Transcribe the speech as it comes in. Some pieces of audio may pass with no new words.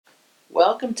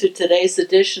Welcome to today's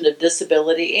edition of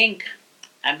Disability Inc.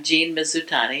 I'm Jean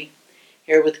Mizutani,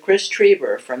 here with Chris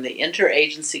Trieber from the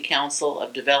Interagency Council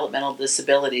of Developmental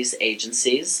Disabilities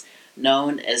Agencies,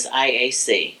 known as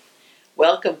IAC.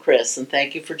 Welcome, Chris, and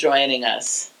thank you for joining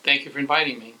us. Thank you for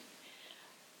inviting me.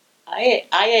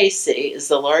 IAC is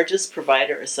the largest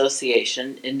provider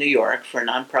association in New York for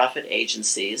nonprofit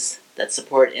agencies that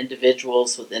support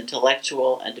individuals with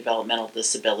intellectual and developmental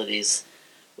disabilities,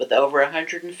 with over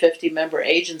 150 member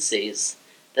agencies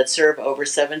that serve over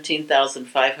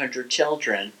 17,500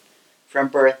 children from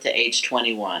birth to age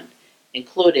 21,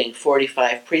 including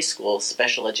 45 preschool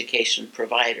special education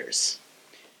providers.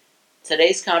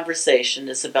 Today's conversation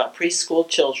is about preschool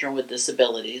children with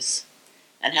disabilities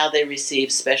and how they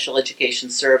receive special education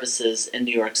services in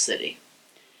New York City.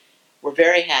 We're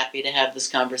very happy to have this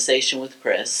conversation with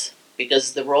Chris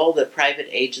because the role that private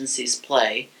agencies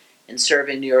play in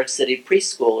serving New York City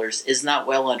preschoolers is not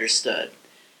well understood,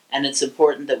 and it's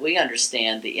important that we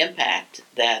understand the impact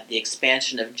that the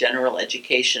expansion of general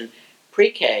education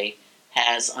pre-K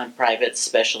has on private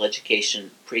special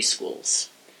education preschools.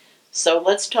 So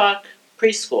let's talk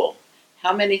preschool.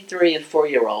 How many 3 and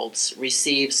 4-year-olds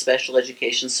receive special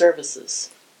education services?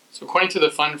 So according to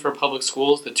the Fund for Public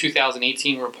Schools, the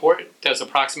 2018 report, there's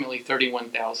approximately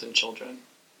 31,000 children.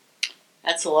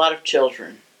 That's a lot of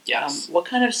children. Yes. What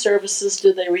kind of services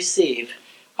do they receive?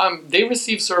 They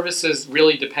receive services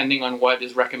really depending on what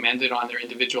is recommended on their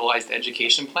individualized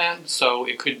education plan. So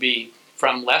it could be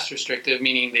from less restrictive,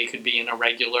 meaning they could be in a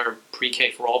regular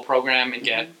pre-K for all program and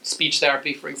get speech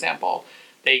therapy, for example.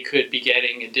 They could be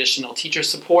getting additional teacher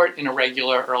support in a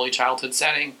regular early childhood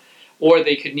setting, or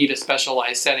they could need a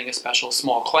specialized setting, a special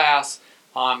small class,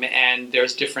 and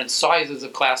there's different sizes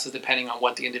of classes depending on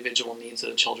what the individual needs of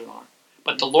the children are.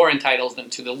 But the law entitles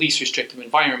them to the least restrictive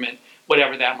environment,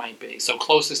 whatever that might be. So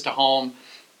closest to home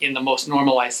in the most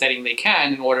normalized setting they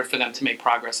can in order for them to make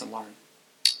progress and learn.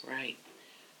 Right.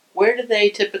 Where do they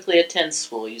typically attend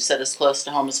school? You said as close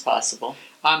to home as possible.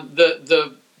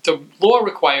 The law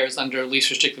requires, under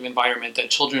least restrictive environment, that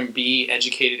children be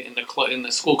educated in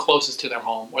the school closest to their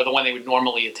home, or the one they would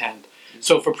normally attend.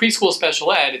 So for preschool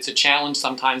special ed, it's a challenge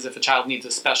sometimes if a child needs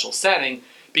a special setting,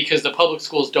 because the public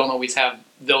schools don't always have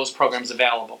those programs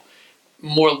available.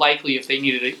 More likely, if they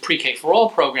needed a pre-K for all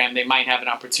program, they might have an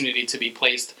opportunity to be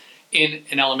placed in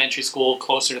an elementary school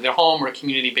closer to their home or a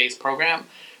community-based program.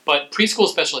 But preschool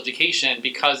special education,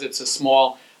 because it's a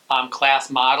small class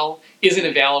model, isn't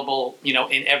available,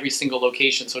 in every single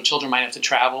location. So children might have to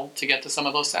travel to get to some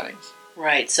of those settings.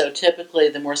 Right. So typically,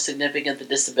 the more significant the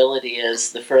disability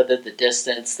is, the further the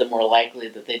distance, the more likely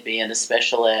that they'd be in a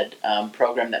special ed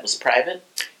program that was private.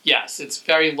 Yes, it's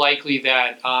very likely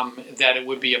that it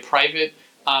would be a private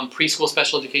preschool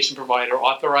special education provider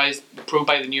authorized, approved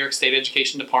by the New York State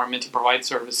Education Department to provide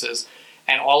services,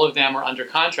 and all of them are under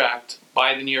contract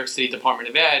by the New York City Department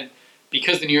of Ed.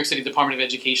 Because the New York City Department of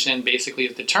Education basically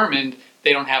is determined,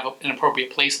 they don't have an appropriate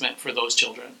placement for those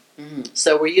children. Mm-hmm.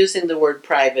 So we're using the word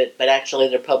private, but actually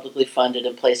they're publicly funded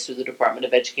and placed through the Department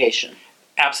of Education.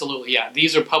 Absolutely, yeah.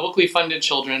 These are publicly funded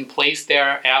children placed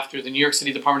there after the New York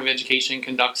City Department of Education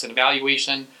conducts an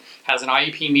evaluation, has an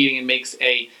IEP meeting, and makes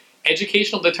a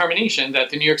educational determination that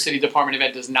the New York City Department of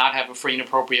Ed does not have a free and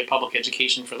appropriate public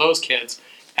education for those kids.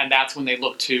 And that's when they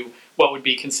look to what would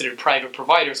be considered private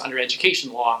providers under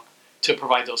education law to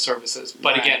provide those services.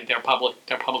 But Right. Again,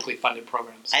 they're publicly funded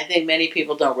programs. I think many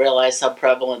people don't realize how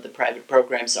prevalent the private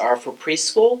programs are for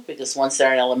preschool, because once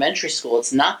they're in elementary school,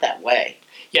 it's not that way.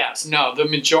 Yes, no, the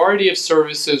majority of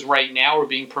services right now are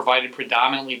being provided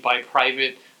predominantly by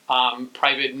private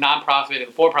nonprofit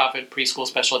and for-profit preschool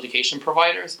special education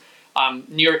providers.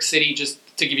 New York City, just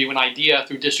to give you an idea,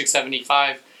 through District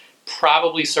 75,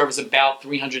 probably serves about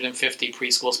 350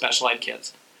 preschool special ed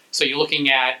kids. So you're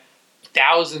looking at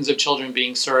thousands of children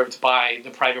being served by the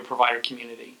private provider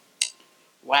community.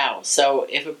 Wow. So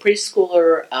if a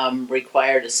preschooler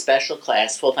required a special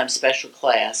class, full-time special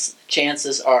class,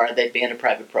 chances are they'd be in a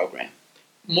private program.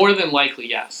 More than likely,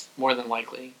 yes. More than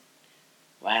likely.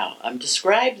 Wow.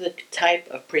 Describe the type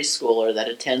of preschooler that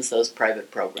attends those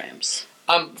private programs.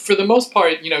 For the most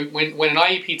part, when an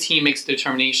IEP team makes a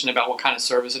determination about what kind of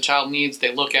service a child needs,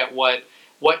 they look at what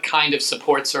kind of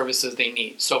support services they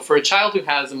need. So for a child who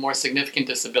has a more significant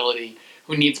disability,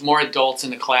 who needs more adults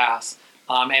in the class,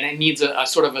 and it needs a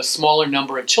sort of a smaller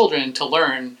number of children to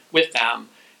learn with them,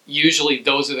 usually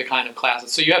those are the kind of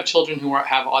classes. So you have children who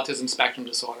have autism spectrum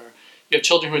disorder. You have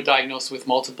children who are diagnosed with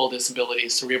multiple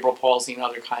disabilities, cerebral palsy and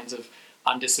other kinds of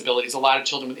disabilities. A lot of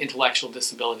children with intellectual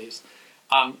disabilities.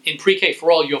 In pre-K for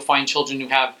all, you'll find children who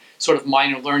have sort of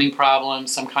minor learning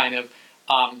problems, some kind of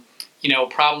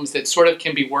problems that sort of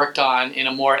can be worked on in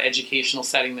a more educational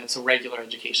setting that's a regular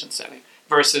education setting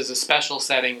versus a special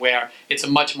setting where it's a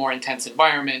much more intense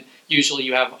environment. Usually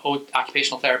you have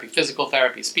occupational therapy, physical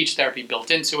therapy, speech therapy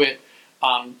built into it.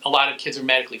 A lot of kids are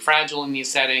medically fragile in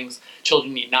these settings.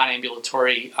 Children need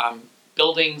non-ambulatory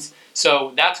buildings.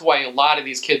 So that's why a lot of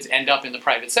these kids end up in the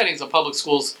private settings. The public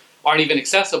schools aren't even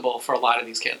accessible for a lot of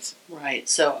these kids. Right.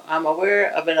 So I'm aware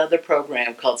of another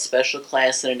program called Special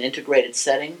Class in an Integrated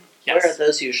Setting. Yes. Where are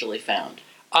those usually found?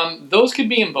 Those could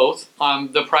be in both.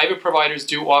 The private providers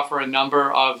do offer a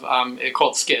number of, it's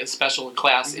called SCIS, Special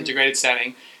Class Integrated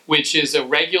Setting, which is a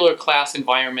regular class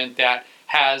environment that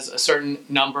has a certain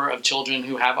number of children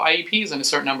who have IEPs and a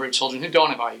certain number of children who don't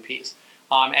have IEPs.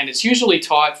 And it's usually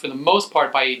taught, for the most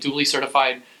part, by a duly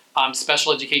certified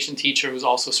special education teacher who's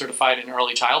also certified in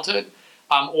early childhood.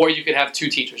 Or you could have two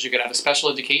teachers. You could have a special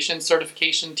education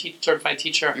certified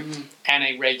teacher and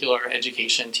a regular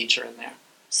education teacher in there.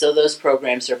 So those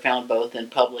programs are found both in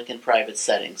public and private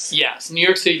settings? Yes. New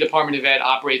York City Department of Ed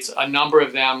operates a number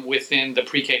of them within the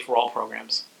pre-K for all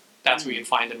programs. That's where you'd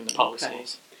find them in the public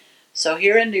schools. So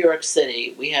here in New York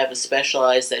City, we have a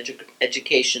specialized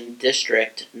education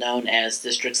district known as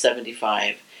District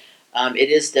 75. It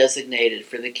is designated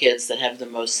for the kids that have the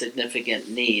most significant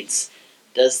needs.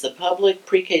 Does the public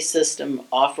pre-K system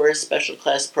offer special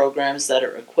class programs that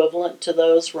are equivalent to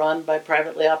those run by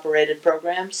privately operated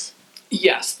programs?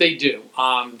 Yes, they do.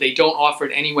 They don't offer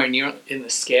it anywhere near in the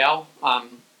scale.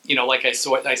 Like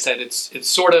I said, it's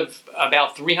sort of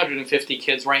about 350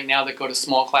 kids right now that go to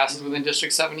small classes within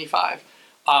District 75.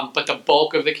 But the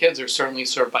bulk of the kids are certainly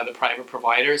served by the private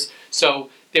providers. So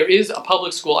there is a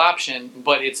public school option,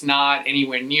 but it's not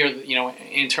anywhere near,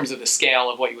 in terms of the scale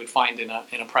of what you would find in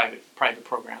a private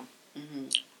program.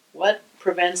 What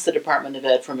prevents the Department of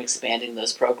Ed from expanding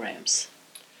those programs?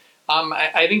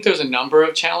 I think there's a number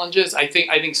of challenges. I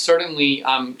think certainly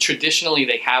traditionally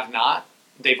they have not.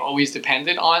 They've always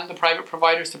depended on the private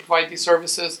providers to provide these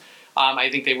services. I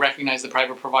think they recognize the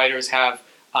private providers have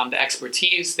the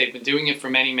expertise. They've been doing it for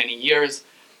many, many years.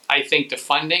 I think the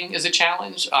funding is a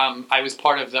challenge. I was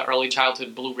part of the Early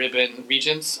Childhood Blue Ribbon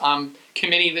Regents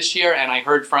Committee this year, and I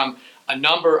heard from a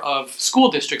number of school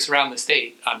districts around the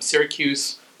state,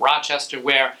 Syracuse, Rochester,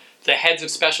 where the heads of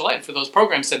special ed for those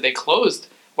programs said they closed,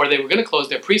 or they were going to close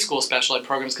their preschool special ed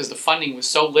programs because the funding was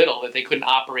so little that they couldn't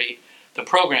operate the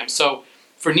program. So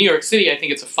for New York City, I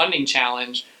think it's a funding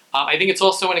challenge. I think it's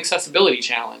also an accessibility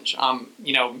challenge.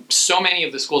 So many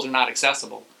of the schools are not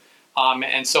accessible.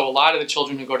 And so a lot of the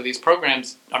children who go to these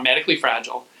programs are medically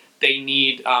fragile. They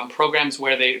need programs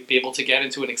where they'd be able to get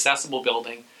into an accessible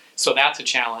building. So that's a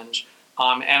challenge.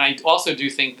 And I also do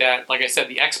think that, like I said,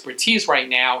 the expertise right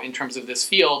now in terms of this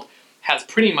field has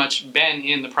pretty much been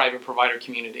in the private provider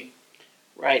community.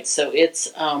 Right, so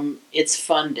it's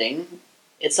funding.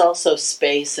 It's also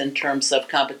space in terms of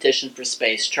competition for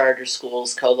space, charter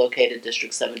schools, co-located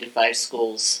District 75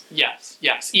 schools. Yes.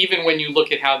 Even when you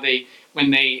look at how when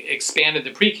they expanded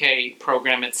the pre-K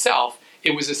program itself,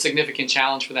 it was a significant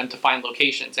challenge for them to find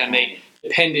locations. And they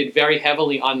depended very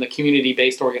heavily on the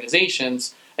community-based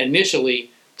organizations initially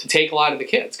to take a lot of the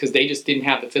kids because they just didn't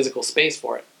have the physical space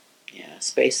for it. Yeah,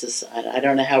 space is, I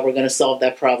don't know how we're going to solve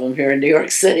that problem here in New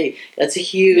York City. That's a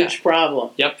huge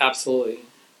problem. Yep, absolutely.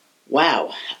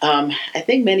 Wow. I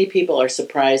think many people are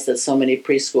surprised that so many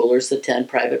preschoolers attend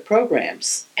private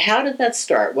programs. How did that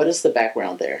start? What is the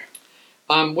background there?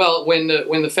 Well, when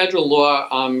the federal law,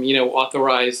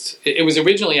 authorized, it was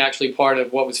originally actually part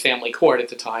of what was family court at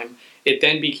the time. It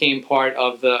then became part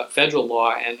of the federal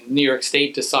law, and New York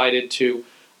State decided to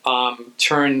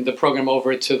turn the program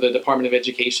over to the Department of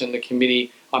Education. The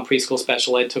Committee on Preschool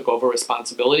Special Ed took over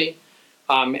responsibility.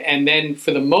 And then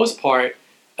for the most part,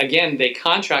 again, they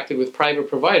contracted with private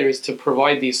providers to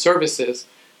provide these services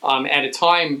at a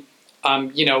time,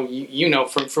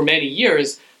 for many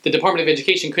years, the Department of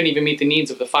Education couldn't even meet the needs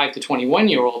of the 5 to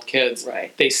 21-year-old kids.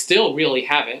 Right. They still really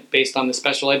haven't, based on the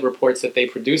special ed reports that they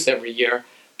produce every year.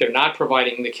 They're not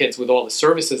providing the kids with all the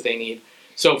services they need.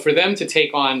 So for them to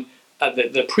take on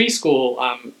the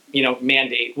preschool,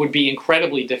 mandate would be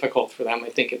incredibly difficult for them, I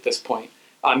think, at this point.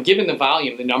 Given the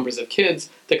volume, the numbers of kids,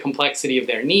 the complexity of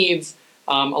their needs,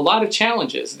 a lot of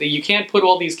challenges. You can't put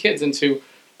all these kids into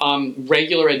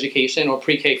regular education or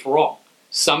pre-K for all.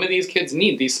 Some of these kids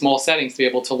need these small settings to be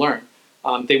able to learn.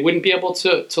 They wouldn't be able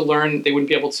to learn, they wouldn't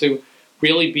be able to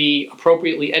really be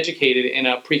appropriately educated in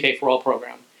a pre-K for all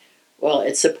program. Well,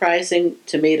 it's surprising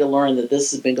to me to learn that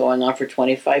this has been going on for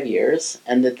 25 years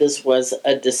and that this was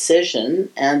a decision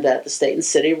and that the state and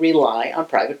city rely on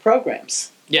private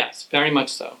programs. Yes, very much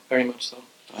so, very much so.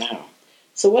 Wow.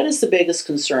 So what is the biggest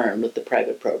concern with the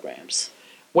private programs?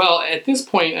 Well, at this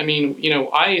point, I mean,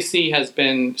 IAC has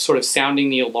been sort of sounding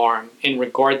the alarm in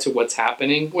regard to what's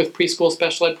happening with preschool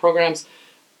special ed programs.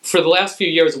 For the last few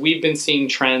years, we've been seeing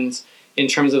trends in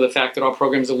terms of the fact that our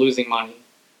programs are losing money,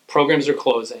 programs are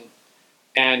closing,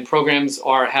 and programs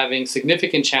are having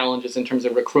significant challenges in terms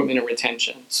of recruitment and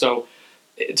retention. So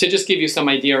to just give you some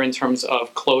idea in terms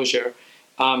of closure,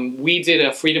 we did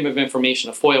a Freedom of Information,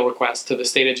 a FOIL request to the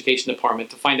State Education Department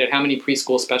to find out how many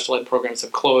preschool special ed programs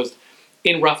have closed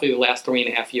in roughly the last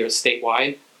 3.5 years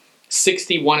statewide.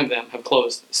 61 of them have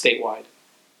closed statewide,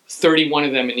 31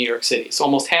 of them in New York City. So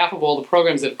almost half of all the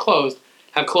programs that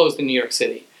have closed in New York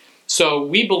City. So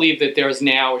we believe that there is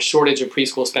now a shortage of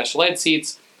preschool special ed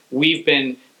seats. We've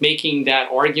been making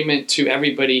that argument to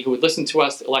everybody who would listen to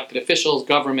us, elected officials,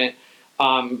 government,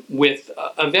 with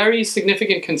a very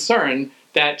significant concern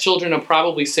that children are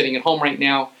probably sitting at home right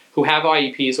now who have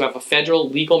IEPs, who have a federal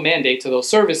legal mandate to those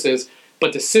services,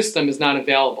 but the system is not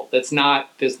available. There's not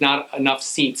enough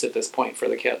seats at this point for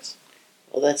the kids.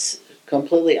 Well, that's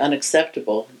completely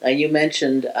unacceptable. Now, you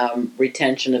mentioned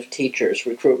retention of teachers,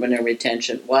 recruitment and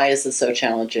retention. Why is it so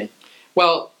challenging?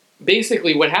 Well,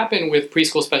 basically what happened with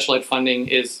preschool special ed funding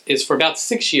is for about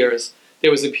 6 years,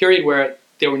 there was a period where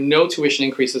there were no tuition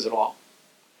increases at all.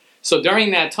 So during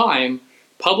that time,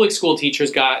 public school teachers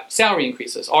got salary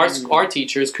increases. Our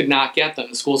teachers could not get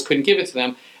them. The schools couldn't give it to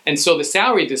them. And so the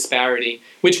salary disparity,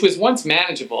 which was once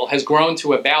manageable, has grown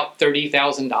to about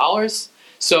 $30,000.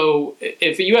 So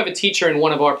if you have a teacher in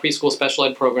one of our preschool special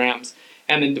ed programs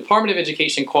and the Department of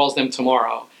Education calls them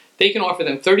tomorrow, they can offer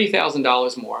them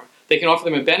 $30,000 more. They can offer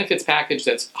them a benefits package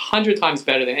that's 100 times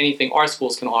better than anything our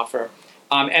schools can offer.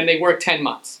 And they work 10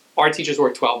 months. Our teachers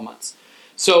work 12 months.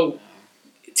 So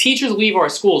teachers leave our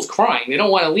schools crying. They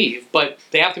don't want to leave, but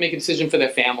they have to make a decision for their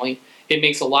family. It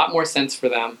makes a lot more sense for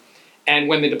them. And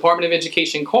when the Department of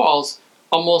Education calls,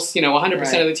 almost 100%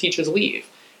 of the teachers leave.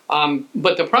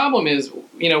 But the problem is,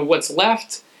 what's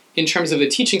left in terms of the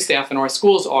teaching staff in our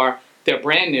schools they're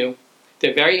brand new,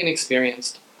 they're very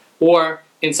inexperienced, or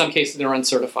in some cases they're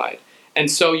uncertified. And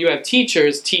so you have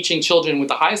teachers teaching children with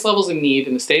the highest levels of need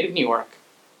in the state of New York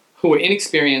who are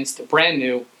inexperienced, brand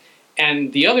new.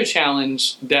 And the other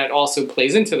challenge that also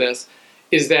plays into this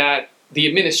is that the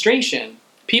administration,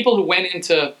 people who went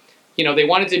into, they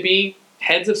wanted to be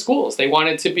heads of schools, they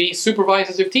wanted to be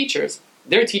supervisors of teachers,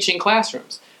 they're teaching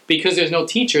classrooms because there's no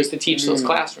teachers to teach those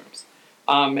classrooms.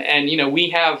 And we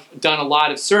have done a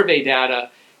lot of survey data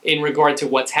in regard to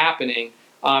what's happening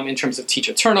in terms of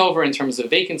teacher turnover, in terms of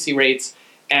vacancy rates,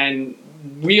 and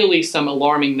really some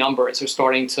alarming numbers are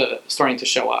starting to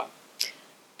show up.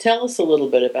 Tell us a little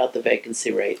bit about the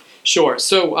vacancy rate. Sure.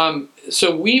 So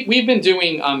we've been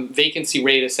doing vacancy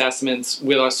rate assessments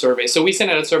with our survey. So we send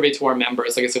out a survey to our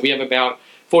members. Like I said, we have about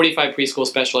 45 preschool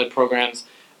special ed programs.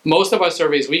 Most of our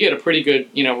surveys, we get a pretty good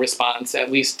response,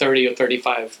 at least 30 or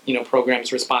 35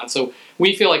 programs respond. So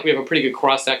we feel like we have a pretty good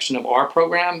cross-section of our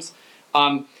programs.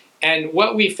 And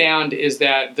what we found is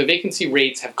that the vacancy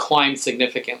rates have climbed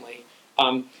significantly.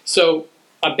 So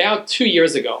about 2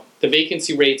 years ago, the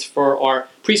vacancy rates for our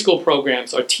preschool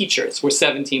programs, our teachers, were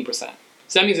 17%.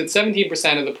 So that means that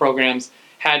 17% of the programs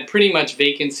had pretty much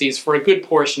vacancies for a good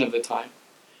portion of the time.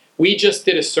 We just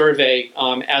did a survey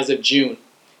as of June,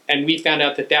 and we found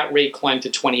out that rate climbed to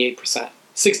 28%,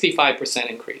 65%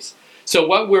 increase. So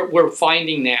what we're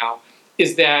finding now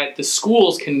is that the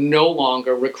schools can no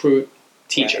longer recruit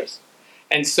teachers.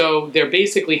 Right. And so they're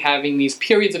basically having these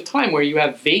periods of time where you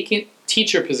have vacant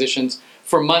teacher positions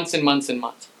for months and months and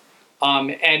months.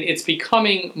 And it's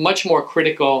becoming much more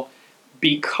critical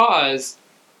because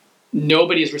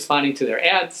nobody is responding to their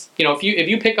ads. If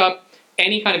you pick up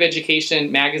any kind of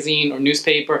education magazine or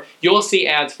newspaper, you'll see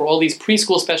ads for all these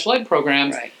preschool special ed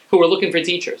programs who are looking for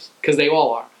teachers, because they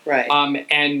all are. Right.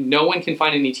 And no one can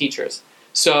find any teachers.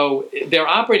 So they're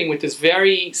operating with this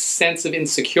very sense of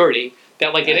insecurity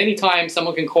that at any time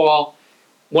someone can call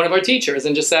one of our teachers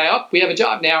and just say, oh, we have a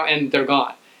job now, and they're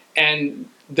gone. And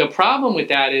the problem with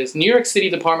that is New York City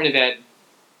Department of Ed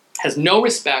has no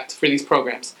respect for these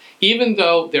programs. Even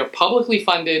though they're publicly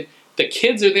funded, the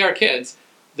kids are their kids,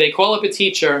 they call up a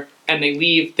teacher and they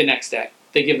leave the next day.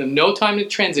 They give them no time to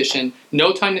transition,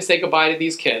 no time to say goodbye to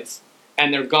these kids,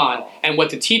 and they're gone. And what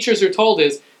the teachers are told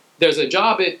is, there's a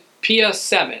job at PS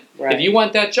 7. Right. If you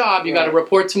want that job, you got to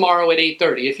report tomorrow at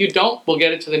 8:30. If you don't, we'll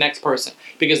get it to the next person,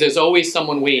 because there's always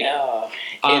someone waiting. Oh,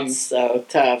 it's so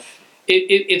tough.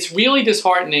 It's really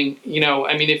disheartening.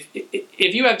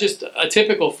 If you have just a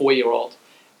typical 4-year-old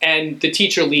and the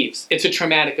teacher leaves, it's a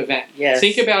traumatic event. Yes.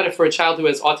 Think about it for a child who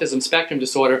has autism spectrum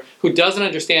disorder, who doesn't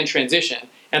understand transition,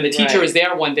 And the teacher Right. is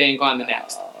there one day and gone the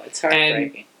next. Oh, it's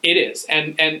heartbreaking. It is,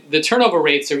 and the turnover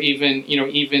rates are even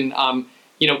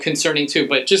concerning too.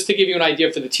 But just to give you an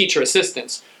idea for the teacher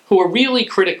assistants, who are really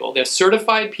critical, they're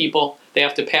certified people. They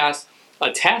have to pass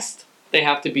a test. They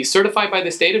have to be certified by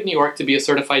the state of New York to be a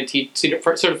certified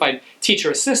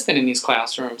teacher assistant in these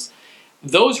classrooms.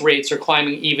 Those rates are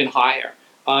climbing even higher.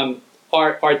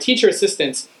 Our teacher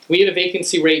assistants, we had a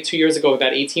vacancy rate 2 years ago of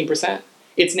about 18%.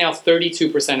 It's now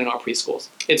 32% in our preschools.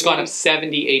 It's gone up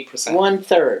 78%.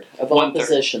 1/3 of all 1/3.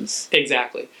 positions.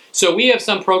 Exactly. So we have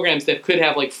some programs that could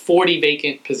have like 40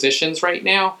 vacant positions right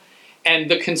now. And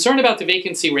the concern about the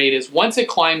vacancy rate is once it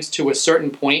climbs to a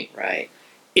certain point, Right.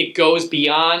 it goes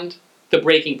beyond the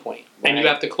breaking point, and you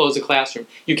Right. have to close a classroom.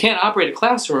 You can't operate a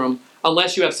classroom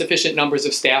unless you have sufficient numbers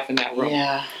of staff in that room.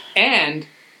 Yeah. And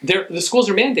the schools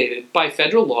are mandated by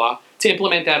federal law to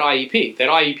implement that IEP. That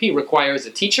IEP requires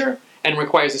a teacher and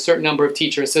requires a certain number of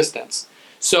teacher assistants.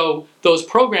 So those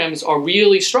programs are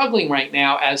really struggling right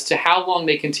now as to how long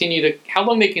they can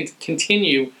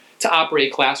continue to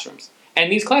operate classrooms.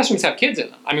 And these classrooms have kids in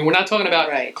them. I mean, we're not talking about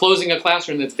Right. closing a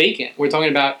classroom that's vacant. We're talking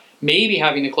about maybe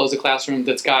having to close a classroom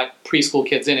that's got preschool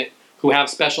kids in it who have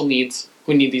special needs,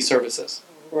 who need these services.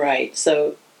 Right.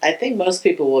 So I think most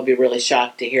people will be really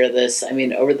shocked to hear this. I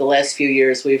mean, over the last few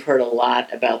years, we've heard a lot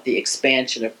about the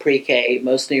expansion of pre-K.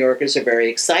 Most New Yorkers are very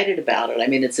excited about it. I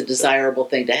mean, it's a desirable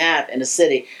thing to have in a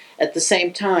city. At the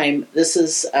same time, this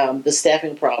is the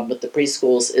staffing problem with the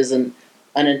preschools is an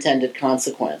unintended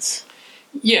consequence.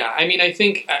 Yeah, I mean, I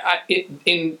think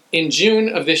in June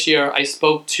of this year, I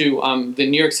spoke to the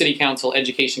New York City Council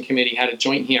Education Committee, had a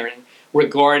joint hearing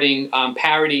regarding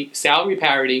salary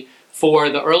parity for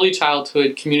the early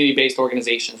childhood community-based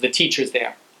organizations, the teachers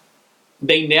there.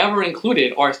 They never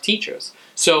included our teachers.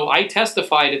 So I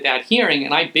testified at that hearing,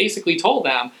 and I basically told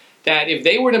them that if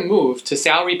they were to move to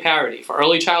salary parity for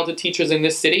early childhood teachers in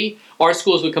this city, our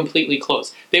schools would completely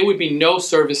close. There would be no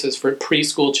services for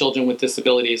preschool children with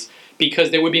disabilities because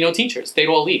there would be no teachers. They'd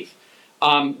all leave.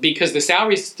 Because the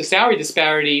salary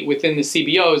disparity within the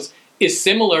CBOs is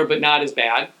similar but not as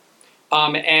bad.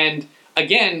 And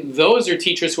again, those are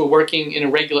teachers who are working in a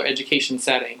regular education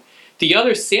setting. The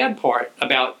other sad part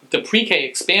about the pre-K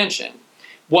expansion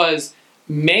was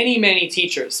many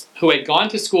teachers who had gone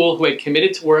to school, who had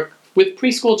committed to work with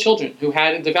preschool children who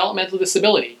had a developmental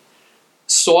disability,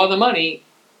 saw the money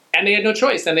and they had no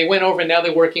choice. And they went over and now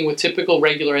they're working with typical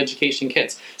regular education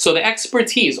kids. So the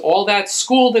expertise, all that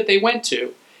school that they went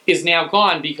to is now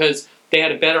gone because they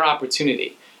had a better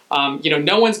opportunity.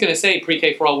 No one's going to say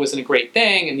pre-K for all wasn't a great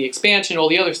thing and the expansion, all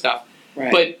the other stuff.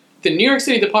 Right. But the New York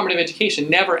City Department of Education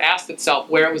never asked itself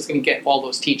where it was going to get all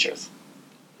those teachers.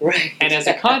 Right. And as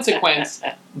a consequence,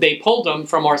 they pulled them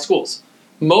from our schools.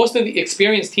 Most of the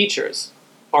experienced teachers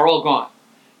are all gone.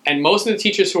 And most of the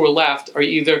teachers who are left are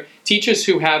either teachers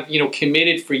who have,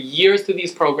 committed for years to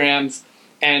these programs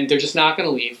and they're just not going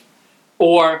to leave,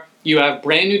 or you have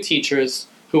brand new teachers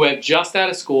who have just out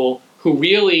of school who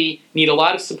really need a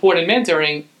lot of support and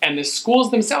mentoring, and the schools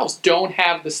themselves don't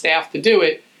have the staff to do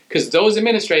it because those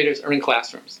administrators are in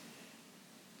classrooms.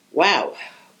 Wow.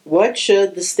 What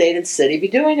should the state and city be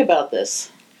doing about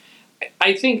this?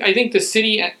 I think the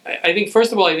city. I think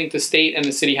first of all, I think the state and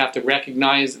the city have to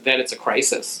recognize that it's a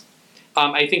crisis.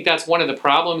 I think that's one of the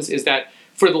problems is that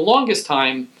for the longest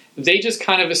time they just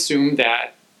kind of assumed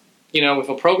that, if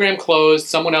a program closed,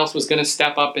 someone else was going to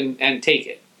step up and take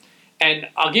it. And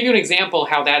I'll give you an example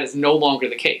how that is no longer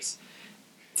the case.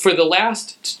 For the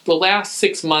last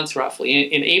 6 months, roughly,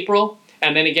 in April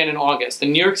and then again in August, the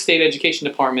New York State Education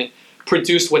Department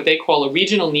produced what they call a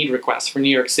regional need request for New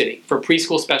York City for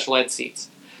preschool special ed seats.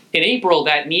 In April,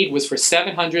 that need was for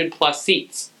 700 plus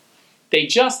seats. They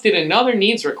just did another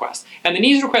needs request. And the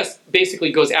needs request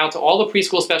basically goes out to all the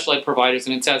preschool special ed providers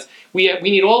and it says, we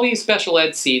need all these special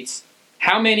ed seats.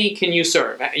 How many can you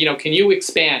serve? Can you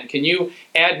expand? Can you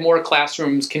add more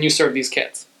classrooms? Can you serve these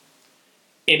kids?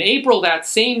 In April, that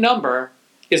same number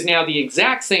is now the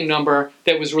exact same number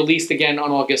that was released again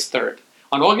on August 3rd.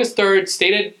 On August 3rd,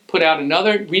 State Ed put out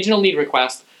another regional need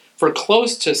request for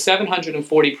close to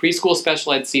 740 preschool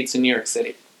special ed seats in New York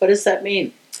City. What does that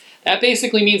mean? That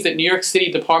basically means that New York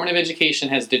City Department of Education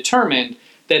has determined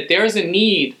that there's a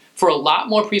need for a lot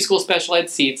more preschool special ed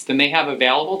seats than they have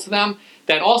available to them.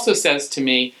 That also says to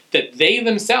me that they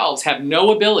themselves have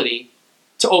no ability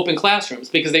to open classrooms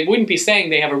because they wouldn't be saying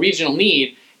they have a regional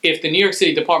need if the New York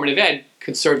City Department of Ed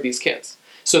could serve these kids.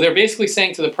 So they're basically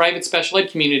saying to the private special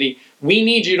ed community, we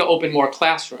need you to open more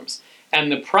classrooms.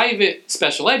 And the private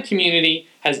special ed community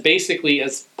has basically,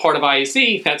 as part of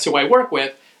IEC, that's who I work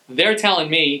with, they're telling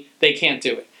me they can't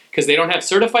do it. because they don't have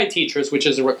certified teachers, which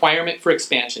is a requirement for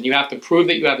expansion. You have to prove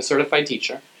that you have a certified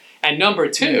teacher. And number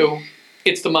two,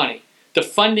 it's the money. The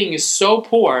funding is so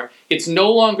poor, it's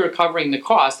no longer covering the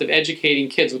cost of educating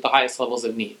kids with the highest levels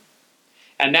of need.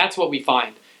 And that's what we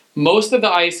find. Most of the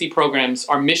ISC programs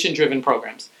are mission-driven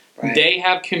programs. Right. They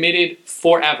have committed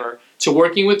forever to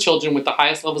working with children with the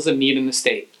highest levels of need in the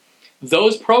state.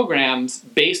 Those programs,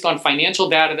 based on financial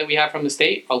data that we have from the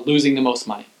state, are losing the most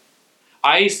money.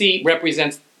 ISC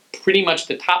represents pretty much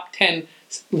the top 10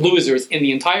 losers in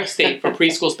the entire state for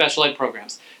preschool special ed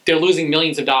programs. They're losing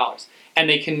millions of dollars, and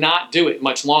they cannot do it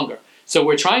much longer. So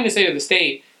we're trying to say to the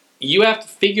state, you have to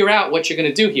figure out what you're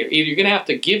going to do here. Either you're going to have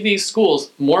to give these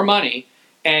schools more money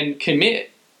and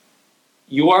commit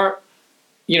your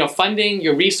funding,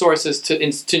 your resources to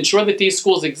ensure that these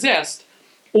schools exist,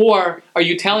 or are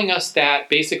you telling us that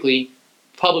basically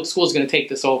public school is going to take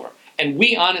this over? And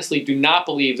we honestly do not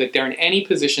believe that they're in any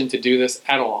position to do this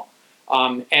at all.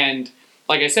 And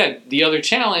like I said, the other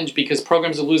challenge, because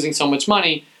programs are losing so much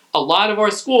money, a lot of our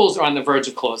schools are on the verge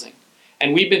of closing.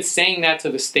 And we've been saying that to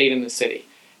the state and the city.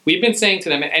 We've been saying to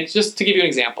them, and just to give you an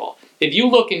example, if you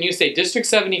look and you say District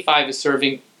 75 is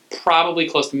serving probably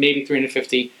close to maybe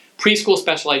 350 preschool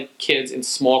special ed kids in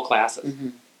small classes. Mm-hmm.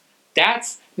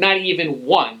 That's not even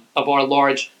one of our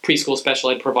large preschool special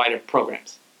ed provider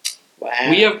programs. Wow.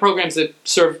 We have programs that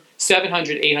serve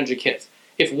 700, 800 kids.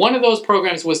 If one of those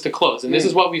programs was to close, and this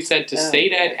is what we've said to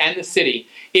state ed and the city,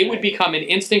 it would become an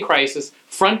instant crisis,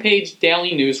 front page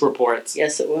daily news reports.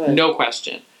 Yes, it would. No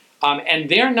question. And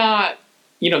they're not,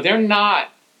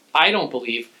 I don't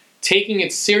believe, taking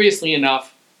it seriously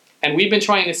enough. And we've been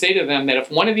trying to say to them that if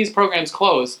one of these programs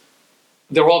close,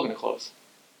 they're all going to close.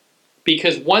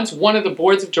 Because once one of the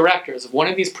boards of directors of one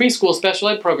of these preschool special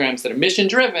ed programs that are mission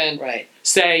driven Right.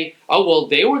 say, oh, well,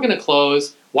 they were going to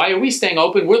close. Why are we staying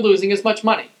open? We're losing as much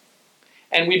money.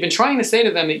 And we've been trying to say to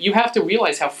them that you have to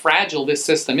realize how fragile this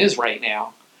system is right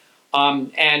now.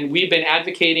 And we've been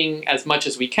advocating as much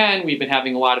as we can. We've been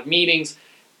having a lot of meetings,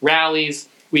 rallies.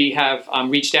 We have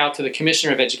reached out to the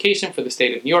Commissioner of Education for the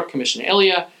state of New York, Commissioner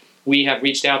Ilya. We have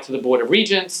reached out to the Board of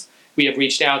Regents. We have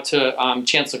reached out to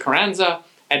Chancellor Carranza,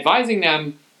 advising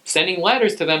them, sending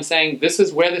letters to them saying, this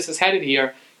is where this is headed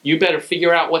here. You better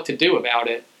figure out what to do about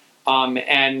it.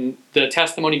 And the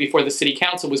testimony before the City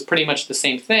Council was pretty much the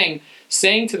same thing,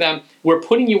 saying to them, we're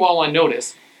putting you all on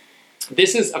notice.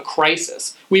 This is a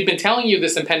crisis. We've been telling you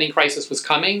this impending crisis was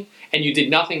coming, and you did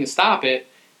nothing to stop it.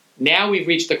 Now we've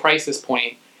reached the crisis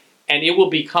point, and it will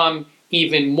become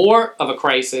even more of a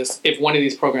crisis if one of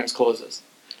these programs closes.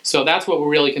 So that's what we're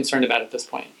really concerned about at this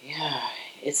point. Yeah,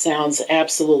 it sounds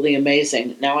absolutely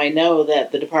amazing. Now, I know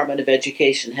that the Department of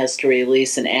Education has to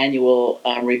release an annual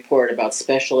report about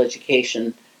special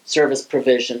education service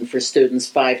provision for students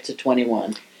 5 to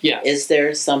 21. Yes. Is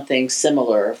there something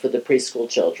similar for the preschool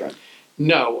children?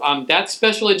 No, that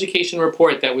special education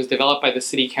report that was developed by the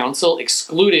City Council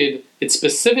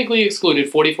specifically excluded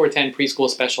 4410 preschool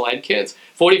special ed kids.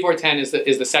 4410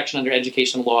 is the section under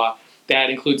education law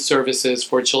that includes services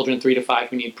for children 3 to 5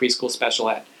 who need preschool special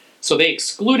ed. So they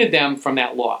excluded them from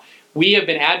that law. We have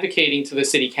been advocating to the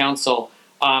City Council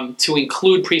to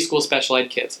include preschool special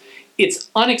ed kids.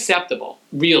 It's unacceptable,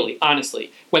 really,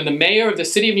 honestly, when the mayor of the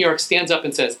City of New York stands up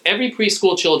and says every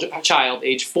preschool child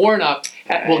age 4 and up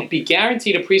will be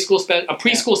guaranteed a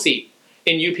preschool seat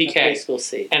in UPK. A preschool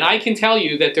seat. And I can tell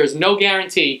you that there's no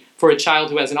guarantee for a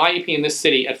child who has an IEP in this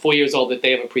city at 4 years old that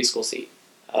they have a preschool seat.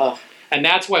 Oh. And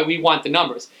that's why we want the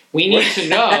numbers. We need to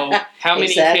know how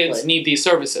many kids need these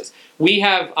services.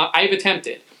 I've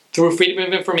attempted, through Freedom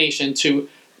of Information, to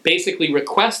basically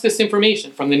request this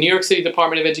information from the New York City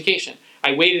Department of Education.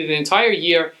 I waited an entire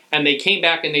year, and they came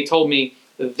back and they told me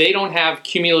that they don't have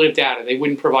cumulative data. They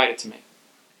wouldn't provide it to me.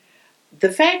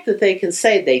 The fact that they can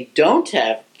say they don't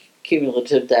have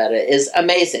cumulative data is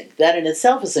amazing. That in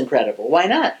itself is incredible. Why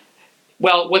not?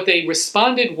 Well, what they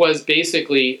responded was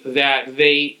basically that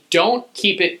they don't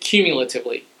keep it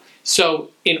cumulatively. So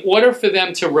in order for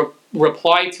them to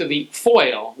reply to the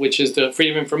FOIL, which is the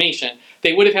Freedom of Information,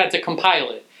 they would have had to compile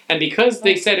it. And because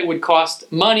they said it would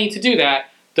cost money to do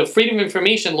that, the Freedom of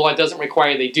Information law doesn't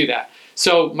require they do that.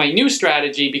 So my new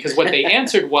strategy, because what they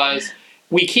answered was,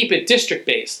 we keep it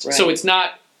district-based. Right. So it's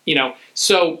not,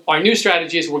 so our new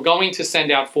strategy is we're going to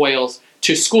send out FOILs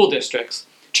to school districts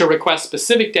to request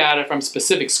specific data from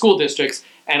specific school districts.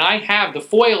 And I have the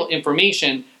FOIL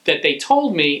information that they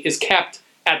told me is kept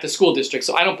at the school district.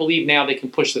 So I don't believe now they can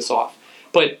push this off.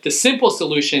 But the simple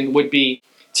solution would be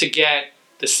to get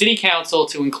the City Council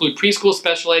to include preschool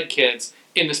special ed kids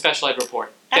in the special ed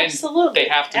report. then Absolutely. they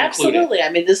have to include it. Absolutely. I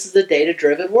mean, this is the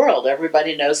data-driven world.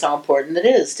 Everybody knows how important it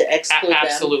is. To exclude them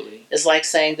Absolutely. is like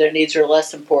saying their needs are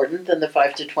less important than the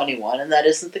 5 to 21, and that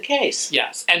isn't the case.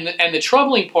 Yes, and the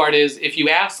troubling part is if you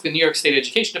ask the New York State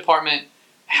Education Department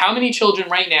how many children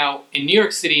right now in New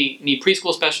York City need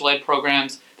preschool special ed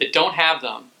programs that don't have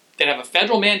them, that have a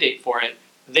federal mandate for it,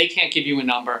 they can't give you a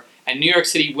number, and New York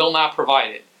City will not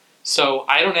provide it. So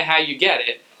I don't know how you get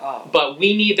it, but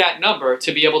we need that number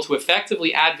to be able to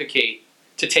effectively advocate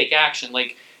to take action.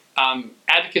 Like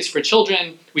Advocates for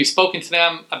Children, we've spoken to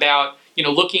them about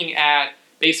looking at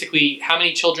basically how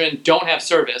many children don't have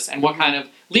service and what kind of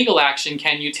legal action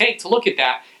can you take to look at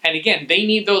that. And again, they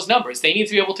need those numbers. They need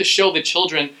to be able to show that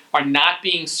children are not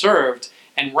being served.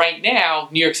 And right now,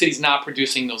 New York City's not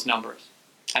producing those numbers.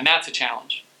 And that's a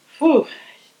challenge. Whew.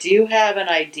 Do you have an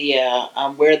idea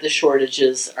where the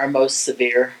shortages are most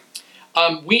severe?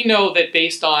 We know that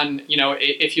based on,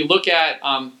 if you look at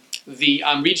the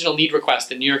regional need request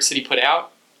that New York City put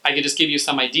out, I could just give you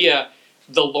some idea.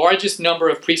 The largest number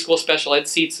of preschool special ed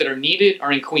seats that are needed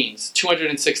are in Queens,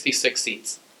 266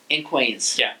 seats. In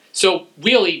Queens? Yeah. So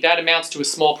really, that amounts to a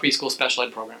small preschool special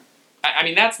ed program. I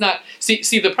mean, that's not...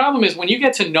 See, the problem is when you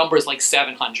get to numbers like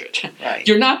 700, right.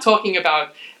 You're not talking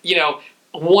about,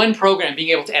 one program being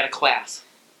able to add a class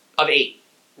of 8.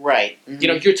 Right.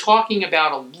 Mm-hmm. You're talking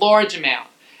about a large amount.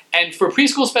 And for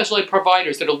preschool special ed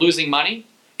providers that are losing money,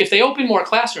 if they open more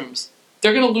classrooms,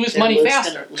 they're going to lose money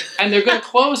faster. And they're going to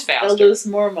close faster. They'll lose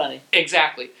more money.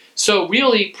 Exactly. So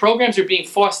really, programs are being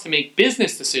forced to make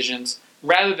business decisions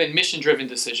rather than mission-driven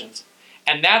decisions.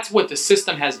 And that's what the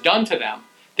system has done to them.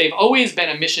 They've always been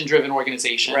a mission-driven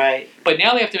organization. Right. But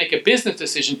now they have to make a business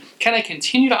decision. Can I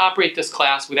continue to operate this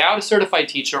class without a certified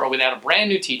teacher or without a brand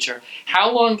new teacher?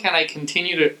 How long can I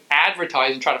continue to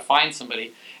advertise and try to find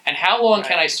somebody? And how long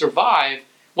can I survive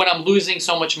when I'm losing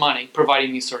so much money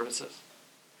providing these services?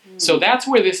 So that's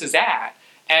where this is at.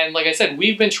 And like I said,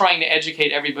 we've been trying to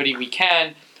educate everybody we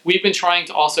can. We've been trying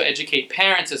to also educate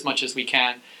parents as much as we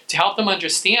can to help them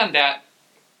understand that,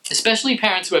 especially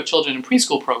parents who have children in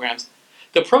preschool programs,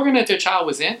 the program that their child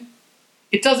was in,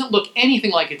 it doesn't look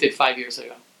anything like it did 5 years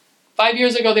ago. 5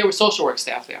 years ago, there were social work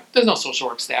staff there. There's no social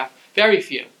work staff. Very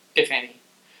few, if any.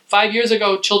 5 years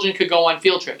ago, children could go on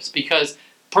field trips because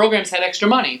programs had extra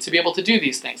money to be able to do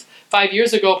these things. 5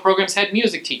 years ago, programs had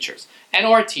music teachers and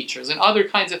art teachers and other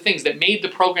kinds of things that made the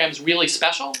programs really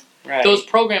special. Right. Those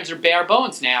programs are bare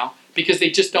bones now because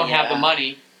they just don't have the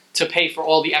money to pay for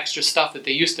all the extra stuff that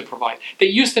they used to provide. They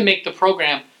used to make the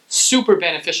program super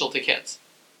beneficial to kids,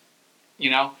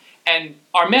 And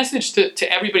our message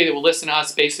to everybody that will listen to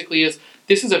us basically is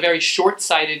this is a very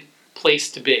short-sighted place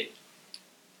to be.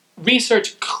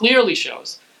 Research clearly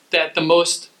shows that the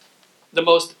most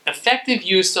effective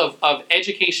use of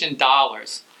education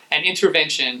dollars and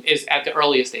intervention is at the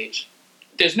earliest age.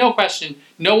 There's no question,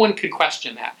 no one could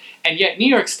question that. And yet New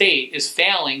York State is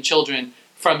failing children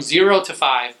from 0 to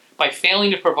 5 by failing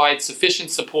to provide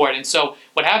sufficient support. And so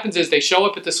what happens is they show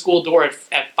up at the school door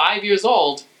at 5 years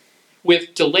old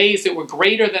with delays that were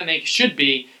greater than they should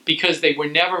be because they were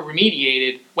never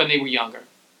remediated when they were younger.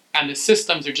 And the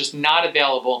systems are just not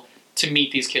available to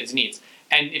meet these kids' needs.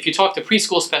 And if you talk to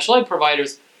preschool special ed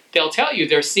providers, they'll tell you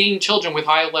they're seeing children with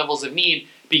higher levels of need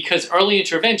because early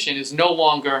intervention is no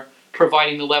longer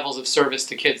providing the levels of service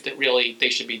to kids that really they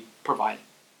should be providing.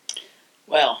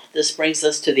 Well, this brings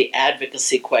us to the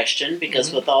advocacy question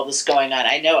because with all this going on,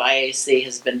 I know IAC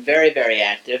has been very, very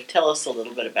active. Tell us a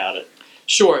little bit about it.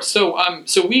 Sure. So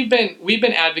we've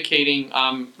been advocating.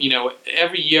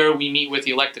 Every year we meet with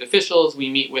the elected officials. We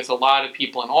meet with a lot of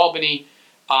people in Albany.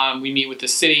 We meet with the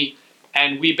city,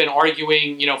 and we've been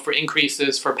arguing, for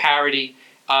increases, for parity.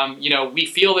 We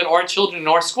feel that our children in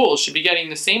our schools should be getting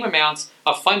the same amounts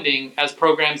of funding as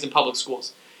programs in public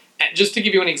schools. And just to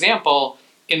give you an example,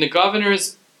 in the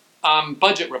governor's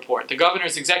budget report, the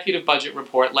governor's executive budget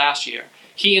report last year,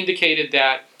 he indicated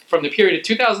that from the period of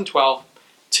 2012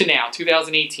 to now,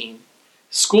 2018,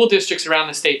 school districts around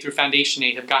the state through Foundation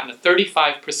Aid have gotten a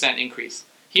 35% increase.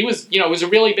 It was a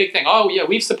really big thing. Oh yeah,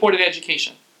 we've supported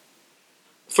education.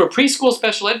 For preschool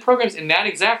special ed programs in that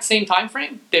exact same time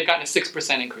frame, they've gotten a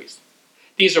 6% increase.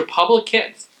 These are public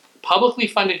kids, publicly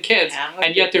funded kids,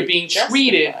 and yet they're being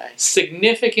treated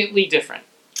significantly different.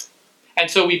 And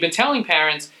so we've been telling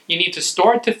parents, you need to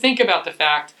start to think about the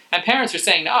fact, and parents are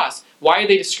saying to us, why are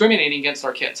they discriminating against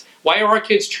our kids? Why are our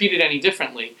kids treated any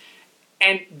differently?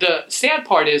 And the sad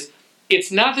part is,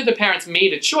 it's not that the parents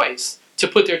made a choice to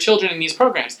put their children in these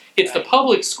programs. It's the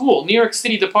public school, New York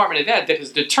City Department of Ed, that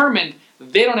has determined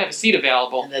they don't have a seat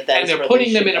available, and they're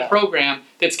putting them in a program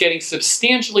that's getting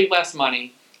substantially less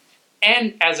money,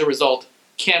 and as a result,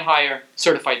 can't hire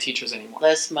certified teachers anymore.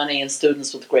 Less money and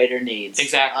students with greater needs.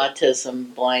 Exactly.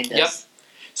 Autism, blindness. Yep.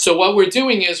 So what we're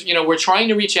doing is, we're trying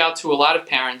to reach out to a lot of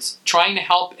parents, trying to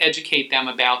help educate them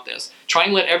about this, trying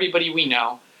to let everybody we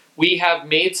know. We have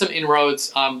made some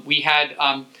inroads. We had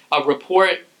a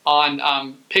report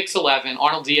on Pix 11.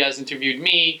 Arnold Diaz interviewed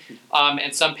me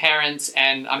and some parents,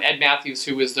 and Ed Matthews,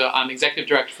 who is the executive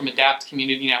director from ADAPT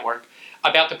Community Network,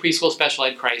 about the preschool special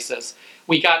ed crisis.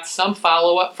 We got some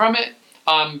follow-up from it.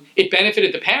 It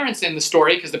benefited the parents in the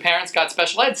story because the parents got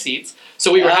special ed seats,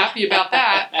 so we were happy about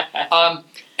that.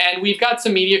 And we've got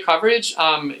some media coverage.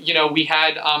 We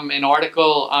had an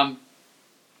article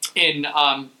in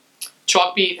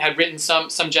Chalkbeat had written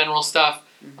some general stuff.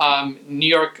 New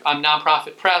York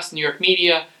Nonprofit Press, New York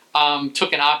Media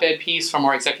took an op-ed piece from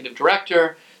our executive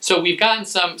director. So we've gotten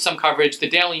some coverage. The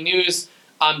Daily News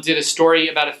did a story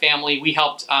about a family. We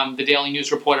helped the Daily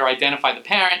News reporter identify the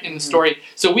parent in the story.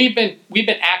 So we've been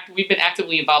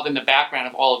actively involved in the background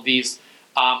of all of these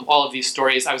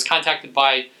stories. I was contacted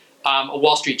by a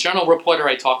Wall Street Journal reporter.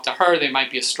 I talked to her. There might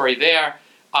be a story there.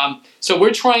 So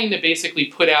we're trying to basically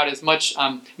put out as much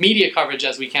media coverage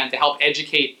as we can to help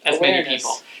educate as many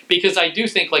people. Because I do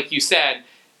think, like you said,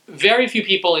 very few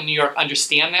people in New York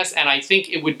understand this, and I think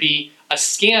it would be a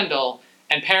scandal,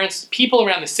 and people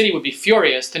around the city would be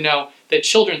furious to know that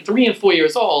children 3 and 4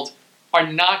 years old are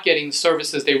not getting the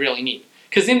services they really need.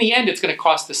 Because in the end, it's going to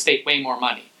cost the state way more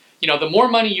money. The more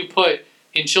money you put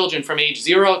in children from age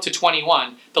 0 to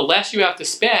 21, the less you have to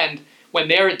spend when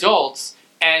they're adults,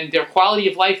 and their quality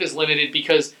of life is limited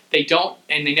because they don't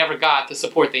and they never got the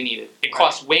support they needed. It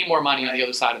costs way more money on the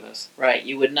other side of this. Right,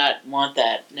 you would not want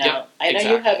that. Now, Yep, I know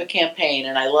exactly. you have a campaign,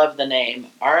 and I love the name.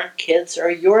 Our Kids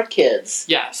Are Your Kids.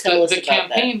 Yes, Tell us the about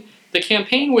campaign. The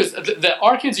campaign was the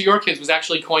Our Kids Are Your Kids was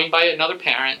actually coined by another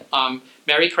parent,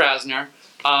 Mary Krasner,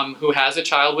 who has a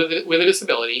child with a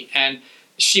disability, and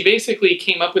she basically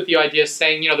came up with the idea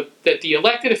saying, that the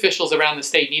elected officials around the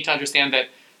state need to understand that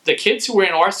the kids who are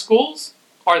in our schools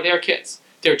are their kids.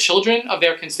 They're children of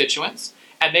their constituents,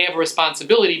 and they have a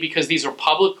responsibility because these are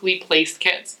publicly placed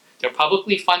kids. They're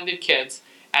publicly funded kids,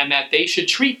 and that they should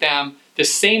treat them the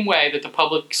same way that the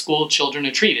public school children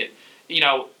are treated.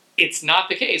 It's not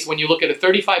the case when you look at a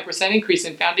 35% increase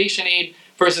in foundation aid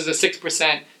versus a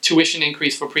 6% tuition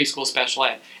increase for preschool special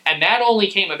ed. And that only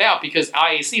came about because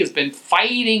IAC has been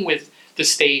fighting with the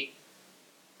state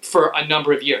for a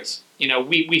number of years.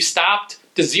 We stopped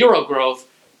the zero growth,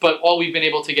 but all we've been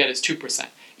able to get is 2%.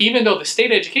 Even though the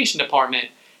state education department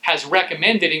has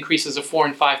recommended increases of 4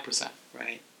 and 5%.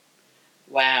 Right.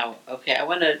 Wow. Okay, I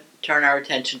want to turn our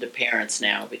attention to parents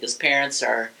now, because parents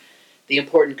are the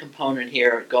important component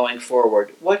here going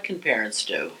forward. What can parents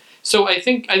do? So I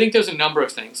think there's a number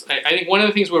of things. I think one of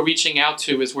the things we're reaching out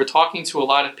to is we're talking to a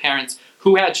lot of parents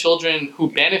who had children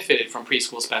who benefited from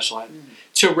preschool special ed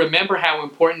to remember how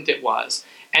important it was,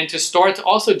 and to start to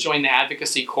also join the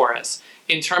advocacy chorus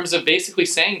in terms of basically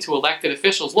saying to elected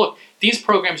officials, look, these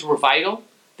programs were vital.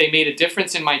 They made a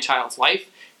difference in my child's life.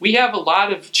 We have a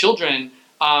lot of children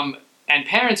and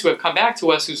parents who have come back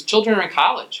to us whose children are in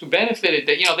college, who benefited,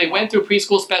 that they went through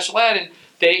preschool special ed and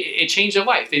it changed their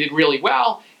life. They did really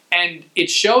well, and it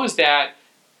shows that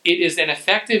it is an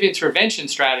effective intervention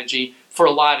strategy for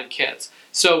a lot of kids.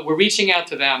 So we're reaching out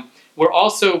to them. We're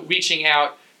also reaching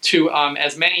out to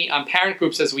as many parent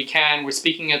groups as we can. We're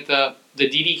speaking at the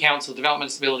DD Council,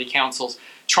 Development Disability Councils,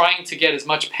 trying to get as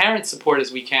much parent support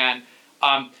as we can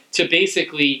to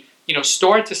basically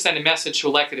start to send a message to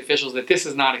elected officials that this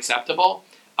is not acceptable.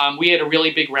 We had a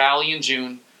really big rally in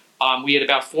June. We had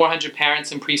about 400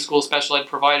 parents and preschool special ed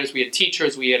providers. We had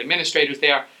teachers, we had administrators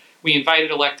there. We invited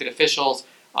elected officials,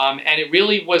 and it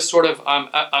really was sort of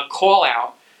a call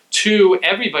out to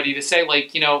everybody to say,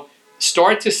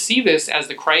 start to see this as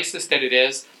the crisis that it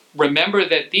is. Remember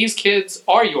that these kids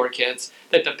are your kids,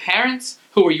 that the parents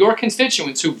who are your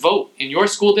constituents who vote in your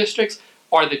school districts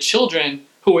are the children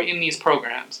who are in these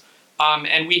programs.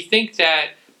 And we think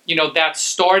that, that's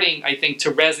starting, I think,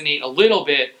 to resonate a little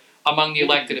bit among the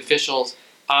elected officials.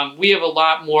 We have a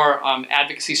lot more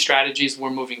advocacy strategies we're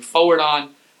moving forward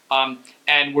on,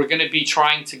 and we're going to be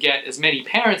trying to get as many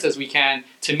parents as we can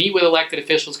to meet with elected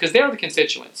officials, because they're the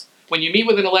constituents. When you meet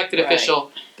with an elected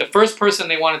official, the first person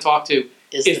they want to talk to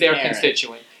is their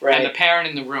constituent, and the parent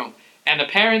in the room. And the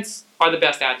parents are the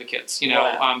best advocates,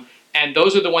 and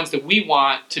those are the ones that we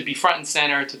want to be front and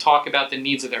center to talk about the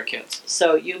needs of their kids.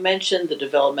 So you mentioned the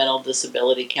Developmental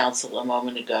Disability Council a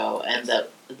moment ago, and that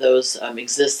those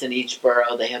exist in each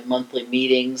borough. They have monthly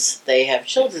meetings. They have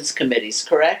children's committees,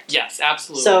 correct? Yes,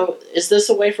 absolutely. So is this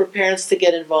a way for parents to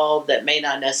get involved that may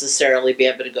not necessarily be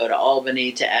able to go to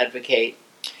Albany to advocate?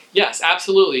 Yes,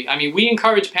 absolutely. I mean, we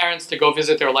encourage parents to go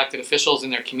visit their elected officials in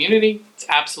their community. It's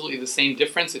absolutely the same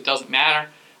difference. It doesn't matter.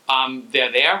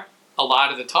 They're there a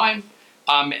lot of the time.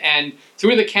 And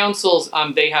through the councils,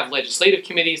 they have legislative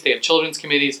committees, they have children's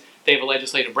committees, they have a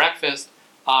legislative breakfast.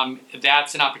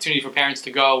 That's an opportunity for parents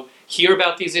to go hear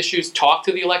about these issues, talk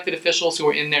to the elected officials who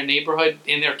are in their neighborhood,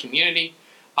 in their community.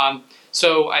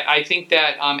 So I think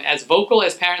that as vocal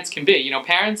as parents can be,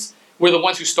 parents were the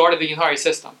ones who started the entire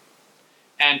system.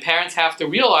 And parents have to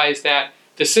realize that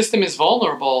the system is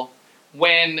vulnerable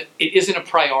when it isn't a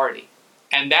priority.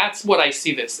 And that's what I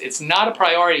see this. It's not a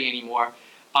priority anymore.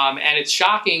 And it's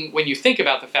shocking when you think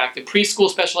about the fact that preschool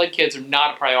special ed kids are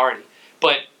not a priority.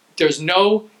 But there's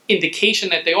no indication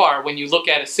that they are when you look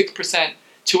at a 6%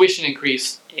 tuition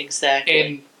increase Exactly.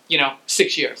 in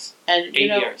 6 years. And 8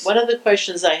 years. one of the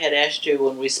questions I had asked you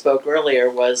when we spoke earlier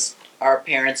was, are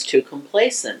parents too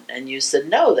complacent? And you said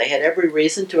no, they had every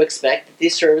reason to expect that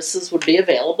these services would be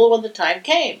available when the time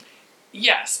came.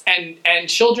 Yes, and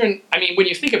children, I mean, when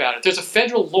you think about it, there's a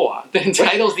federal law that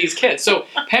entitles these kids. So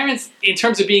parents, in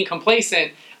terms of being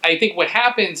complacent, I think what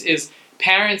happens is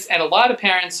parents, and a lot of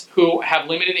parents who have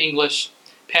limited English,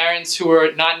 parents who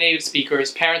are not native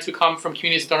speakers, parents who come from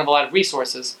communities that don't have a lot of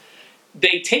resources,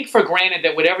 they take for granted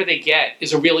that whatever they get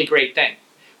is a really great thing.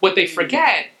 What they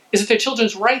forget is that their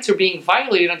children's rights are being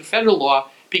violated under federal law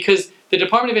because the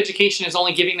Department of Education is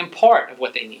only giving them part of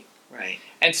what they need. Right.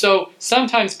 And so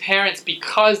sometimes parents,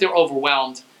 because they're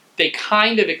overwhelmed, they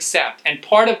kind of accept. And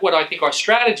part of what I think our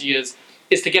strategy is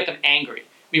to get them angry.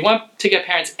 We want to get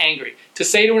parents angry, to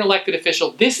say to an elected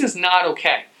official, this is not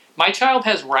okay. My child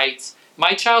has rights.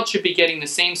 My child should be getting the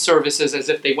same services as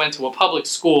if they went to a public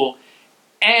school,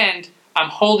 and I'm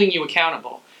holding you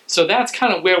accountable. So that's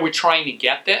kind of where we're trying to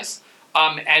get this.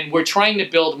 And we're trying to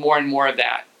build more and more of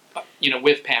that,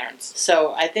 with parents.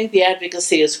 So I think the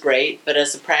advocacy is great, but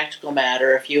as a practical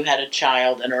matter, if you had a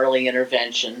child in early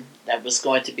intervention that was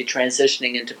going to be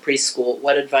transitioning into preschool,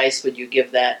 what advice would you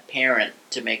give that parent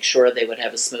to make sure they would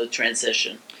have a smooth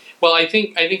transition? Well, I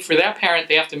think for that parent,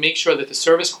 they have to make sure that the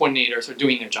service coordinators are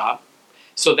doing their job.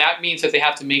 So that means that they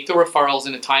have to make the referrals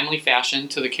in a timely fashion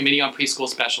to the Committee on Preschool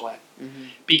Special Ed. Mm-hmm.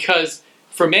 Because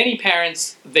for many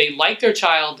parents, they like their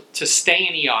child to stay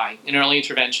in EI, in early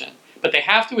intervention, but they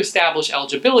have to establish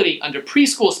eligibility under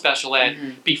preschool special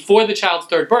ed before the child's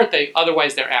third birthday,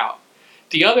 otherwise they're out.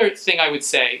 The other thing I would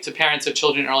say to parents of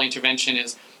children in early intervention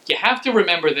is you have to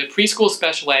remember that preschool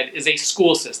special ed is a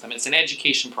school system. It's an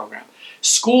education program.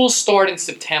 Schools start in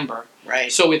September.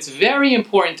 Right. So it's very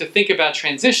important to think about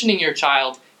transitioning your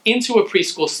child into a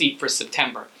preschool seat for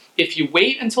September. If you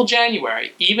wait until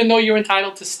January, even though you're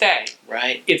entitled to stay,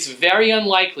 right, it's very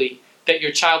unlikely that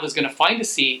your child is going to find a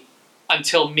seat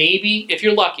until maybe, if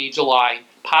you're lucky, July,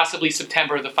 possibly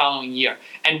September of the following year.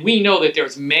 And we know that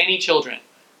there's many children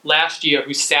last year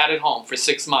who sat at home for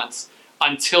 6 months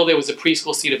until there was a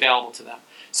preschool seat available to them.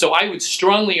 So I would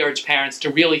strongly urge parents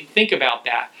to really think about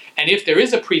that. And if there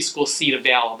is a preschool seat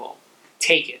available,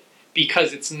 take it,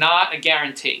 because it's not a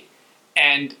guarantee.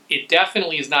 And it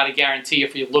definitely is not a guarantee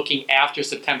if you're looking after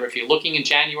September. If you're looking in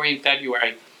January and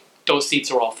February, those seats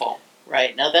are all full.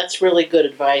 Right. Now that's really good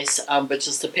advice, but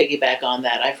just to piggyback on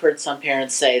that, I've heard some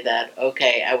parents say that,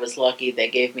 okay, I was lucky, they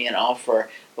gave me an offer,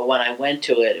 but when I went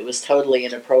to it, it was totally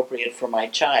inappropriate for my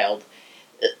child.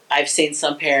 I've seen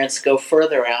some parents go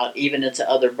further out, even into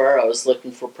other boroughs,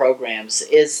 looking for programs.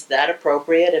 Is that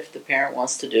appropriate if the parent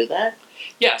wants to do that?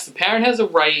 Yes, the parent has a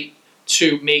right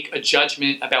to make a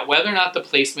judgment about whether or not the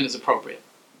placement is appropriate.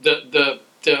 The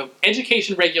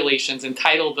education regulations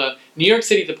entitle the New York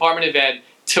City Department of Ed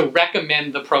to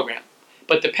recommend the program.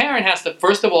 But the parent has to,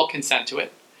 first of all, consent to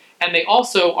it. And they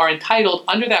also are entitled,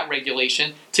 under that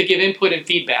regulation, to give input and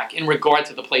feedback in regard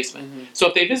to the placement. Mm-hmm. So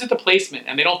if they visit the placement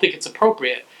and they don't think it's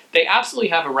appropriate, they absolutely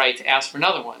have a right to ask for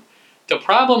another one. The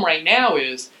problem right now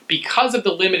is, because of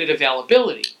the limited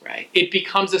availability, right, it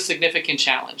becomes a significant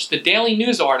challenge. The Daily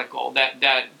News article that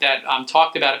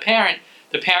talked about a parent,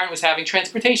 the parent was having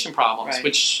transportation problems, right,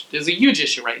 which is a huge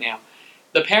issue right now.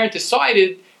 The parent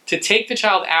decided to take the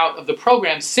child out of the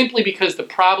program simply because the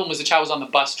problem was the child was on the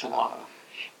bus too long.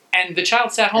 And the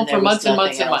child sat home for months and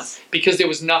months and months because there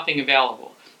was nothing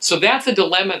available. So that's a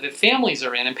dilemma that families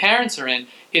are in and parents are in,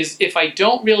 is if I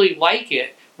don't really like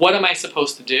it, what am I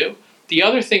supposed to do? The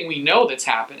other thing we know that's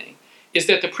happening is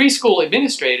that the preschool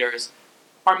administrators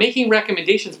are making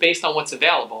recommendations based on what's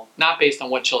available, not based on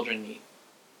what children need.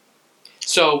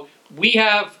 So we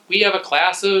have a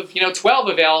class of 12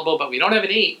 available, but we don't have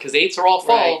an 8 because 8s are all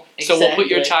full. Right, exactly. So we'll put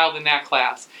your child in that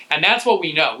class. And that's what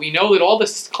we know. We know that all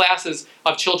the classes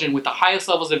of children with the highest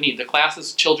levels of need, the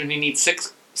classes of children who need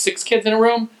six kids in a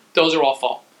room, those are all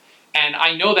full. And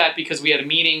I know that because we had a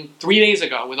meeting 3 days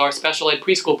ago with our special ed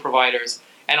preschool providers,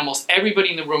 and almost everybody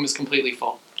in the room is completely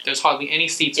full. There's hardly any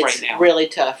seats It's right now. really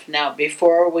tough. Now,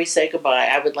 before we say goodbye,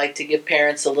 I would like to give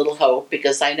parents a little hope,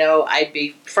 because I know I'd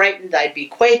be frightened, I'd be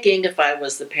quaking if I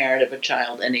was the parent of a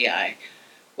child NEI.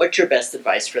 What's your best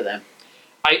advice for them?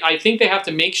 I think they have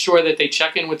to make sure that they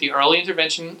check in with the early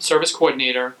intervention service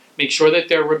coordinator, make sure that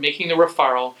they're making the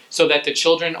referral so that the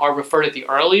children are referred at the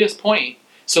earliest point,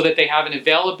 so that they have an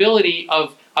availability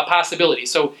of a possibility.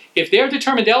 So if they're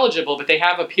determined eligible, but they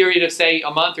have a period of, say, a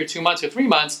month or 2 months or 3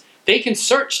 months, they can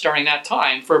search during that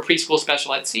time for a preschool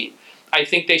special ed seat. I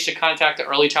think they should contact the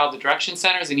early childhood direction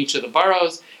centers in each of the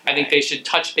boroughs. I think they should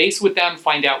touch base with them,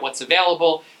 find out what's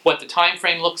available, what the time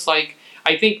frame looks like.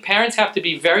 I think parents have to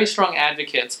be very strong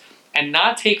advocates and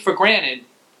not take for granted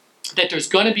that there's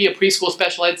going to be a preschool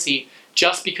special ed seat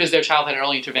just because their child had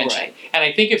early intervention. Right. And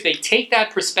I think if they take that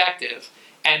perspective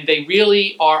and they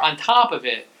really are on top of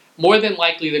it, more than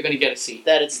likely they're going to get a seat.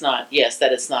 That it's not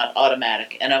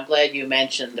automatic. And I'm glad you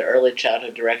mentioned the early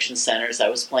childhood direction centers. I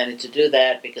was planning to do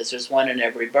that because there's one in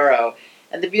every borough.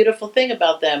 And the beautiful thing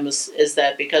about them is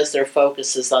that because their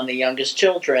focus is on the youngest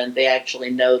children, they actually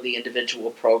know the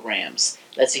individual programs.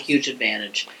 That's a huge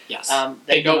advantage. Yes.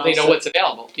 They know what's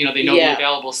available. They know the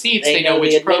available seats. They know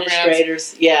which the programs.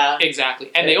 administrators. Yeah.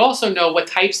 Exactly. And they also know what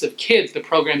types of kids the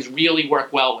programs really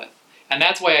work well with. And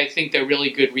that's why I think they're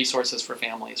really good resources for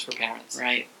families, for parents.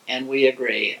 Right. And we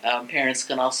agree. Parents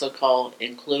can also call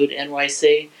Include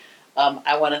NYC.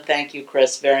 I want to thank you,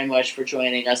 Chris, very much for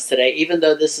joining us today. Even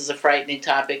though this is a frightening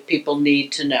topic, people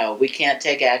need to know. We can't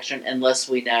take action unless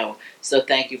we know. So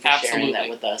thank you for sharing that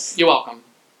with us. You're welcome.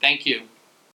 Thank you.